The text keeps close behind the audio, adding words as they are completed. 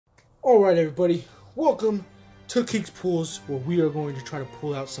Alright everybody, welcome to Keeks Pulls, where we are going to try to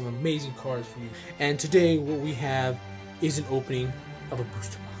pull out some amazing cards for you. And today what we have is an opening of a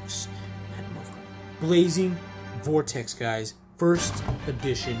booster box. Blazing Vortex, guys. First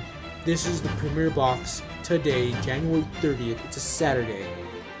edition. This is the premiere box today, January 30th. It's a Saturday.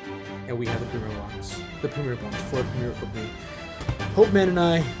 And we have the premiere box. The premiere box for a premiere opening. Hope Man and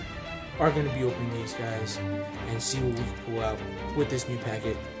I are going to be opening these, guys, and see what we can pull out with this new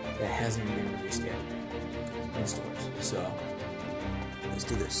packet that hasn't even been released yet in stores. So let's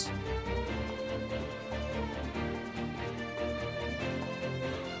do this.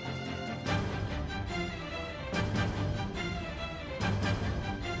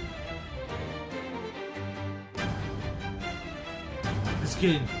 Let's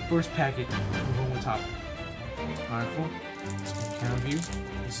get in. First packet. We're going with top. Alright, cool. Let's get a camera view.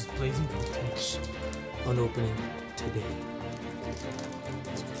 This is Blazing Vortex on opening today.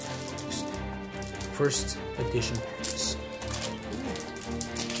 First edition packs.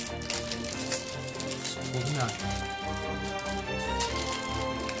 Moving on.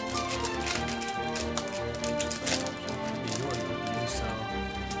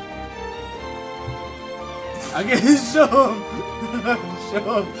 I guess show him.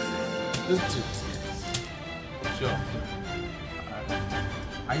 Show him. Let's do this. Show him.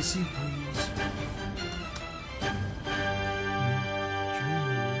 Icy breeze.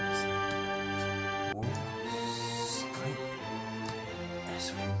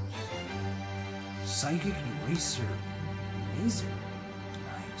 Psychic Eraser. Laser.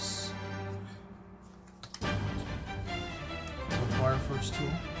 Nice. Fire first tool.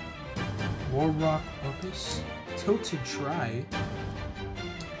 Warrock Opus. Tilted Try.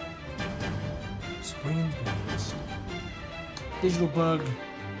 Spring Blast. Digital Bug.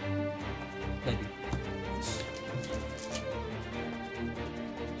 That'd be nice.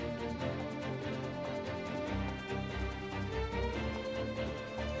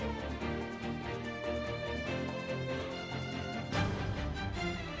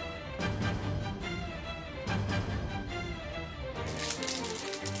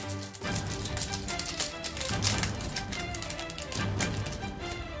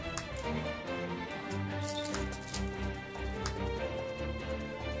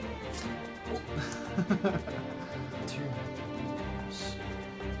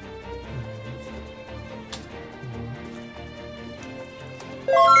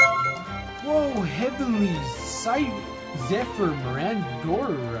 Whoa, Heavenly Sight Zephyr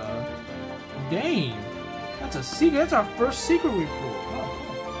Mirandora. Dang. That's a secret. That's our first secret we pulled. Oh,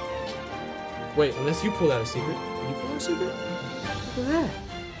 cool. Wait, unless you pulled out a secret. Did you pull out a secret? Look at that.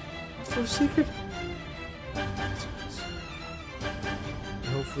 First secret.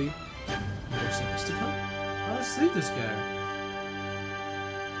 And hopefully more secrets to come. Oh, let's sleep this guy.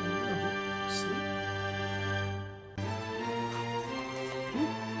 Sleep.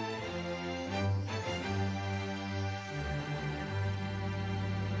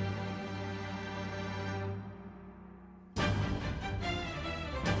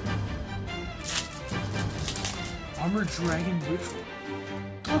 Armor Dragon Ritual.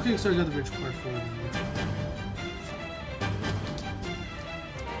 Okay, so I got the ritual card for the ritual.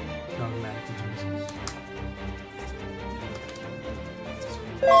 Dogmatic Genesis.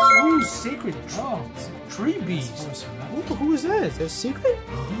 Ooh, Sacred Tree Beast. Ooh, who is that? Is that a secret?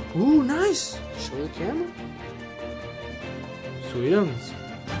 Ooh, nice. Show the camera. Sweetums.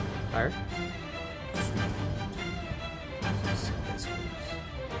 Fire.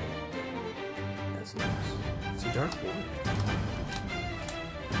 That's nice. It's a dark one.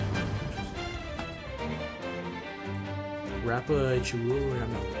 Rappa Churu, and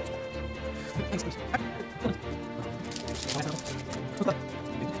I'm not.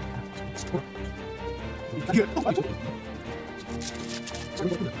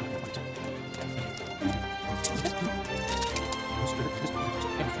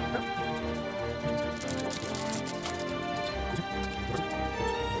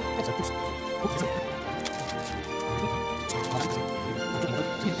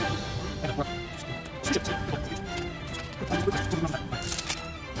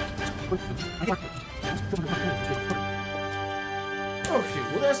 Okay,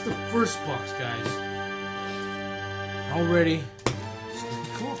 well that's the first box, guys. Already.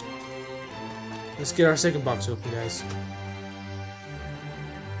 Cool. Let's get our second box open, guys.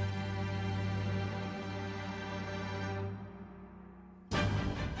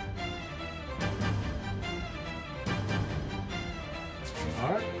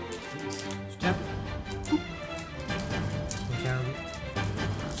 Alright. Step.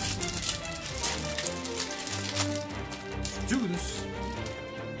 Do this.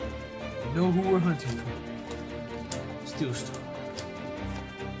 know who we're hunting for. Steel Star.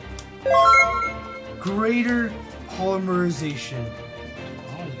 Greater polymerization.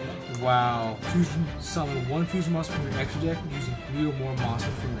 Wow. Fusion. Summon one fusion monster from your extra deck using 3 or more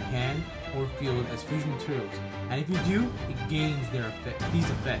monsters from your hand or field as fusion materials. And if you do, it gains these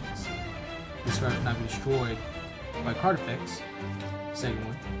effects. This card cannot be destroyed by card effects. Second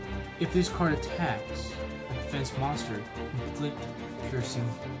one. If this card attacks a defense monster, inflict piercing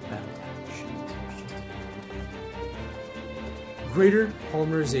battle damage. Greater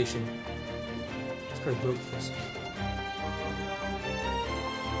polymerization. This card broke this.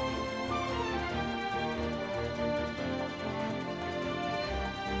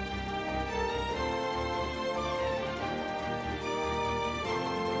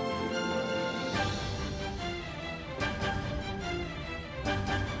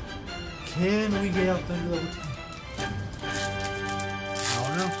 Can we get out Thunder level 10? I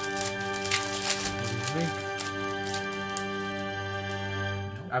don't know. What do you think?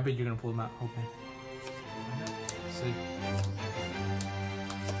 I bet you're gonna pull them out. Okay. See.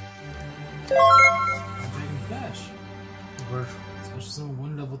 Dragon Flash. Reverse. Special summon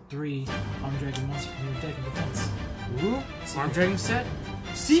 1 level 3 Arm Dragon monster from your deck in defense. Ooh. Arm Dragon set.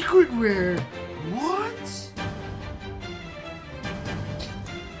 Secret rare. What?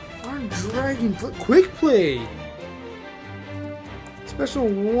 Dragon quick play. Special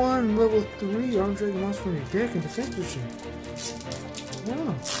 1 level 3 Arm Dragon monster from your deck in defense position.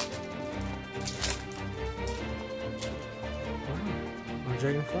 Wow. Wow. Arm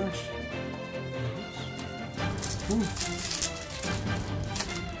Dragon Flash. Ooh.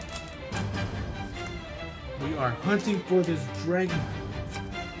 We are hunting for this dragon.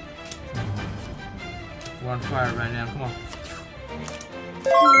 We're on fire right now. Come on.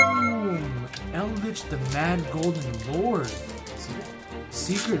 Boom! Eldritch the Mad Golden Lord.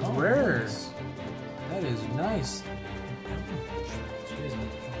 Secret rare. That is nice.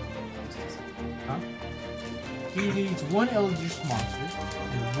 Huh? He needs 1 Eldritch monster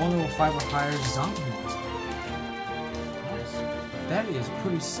and 1 level 5 or higher zombie monster. Nice. That is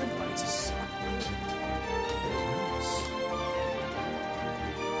pretty simple. It's a secret. Nice.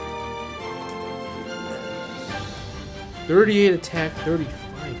 38 attack, 35.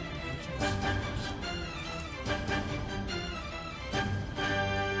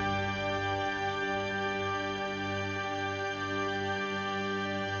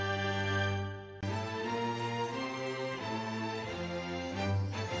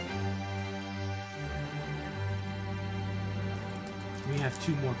 We have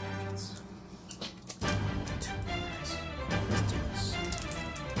 2 more packets. 2 more guys. Let's do this.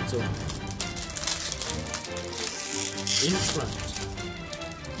 Let's open it. In front.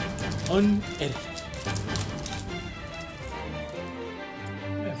 Unedited.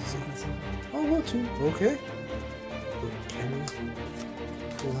 Oh, what 2? Okay. But can we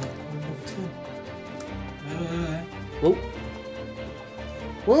pull out 1 level 10? Whoa.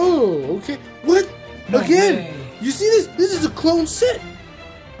 Whoa, okay. What? No Again? way. You see this? This is a clone set.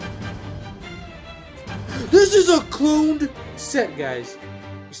 This is a cloned set, guys.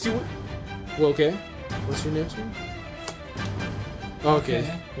 You see what? Well, okay. What's your next one? Okay.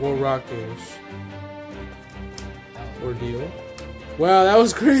 War Rockers. Ordeal. Wow, that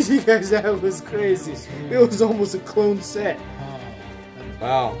was crazy, guys. That was crazy. It was almost a clone set.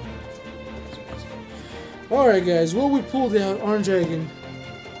 Wow. Alright, guys. Well, we pulled out Arm Dragon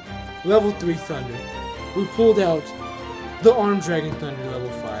level 3 Thunder. We pulled out the Arm Dragon Thunder level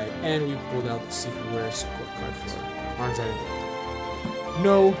 5, and we pulled out the Secret Rare support card for Arm Dragon.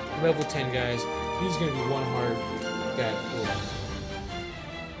 No level 10, guys. He's gonna be one hard guy to pull out.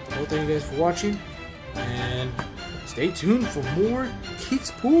 Well, thank you guys for watching, and stay tuned for more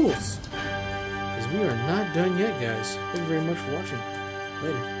Keeks pulls, because we are not done yet, guys. Thank you very much for watching.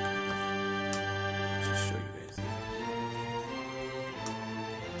 Later. Let's just show you guys.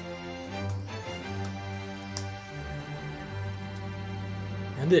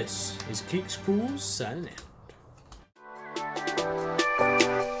 And this is Keeks Pools signing out.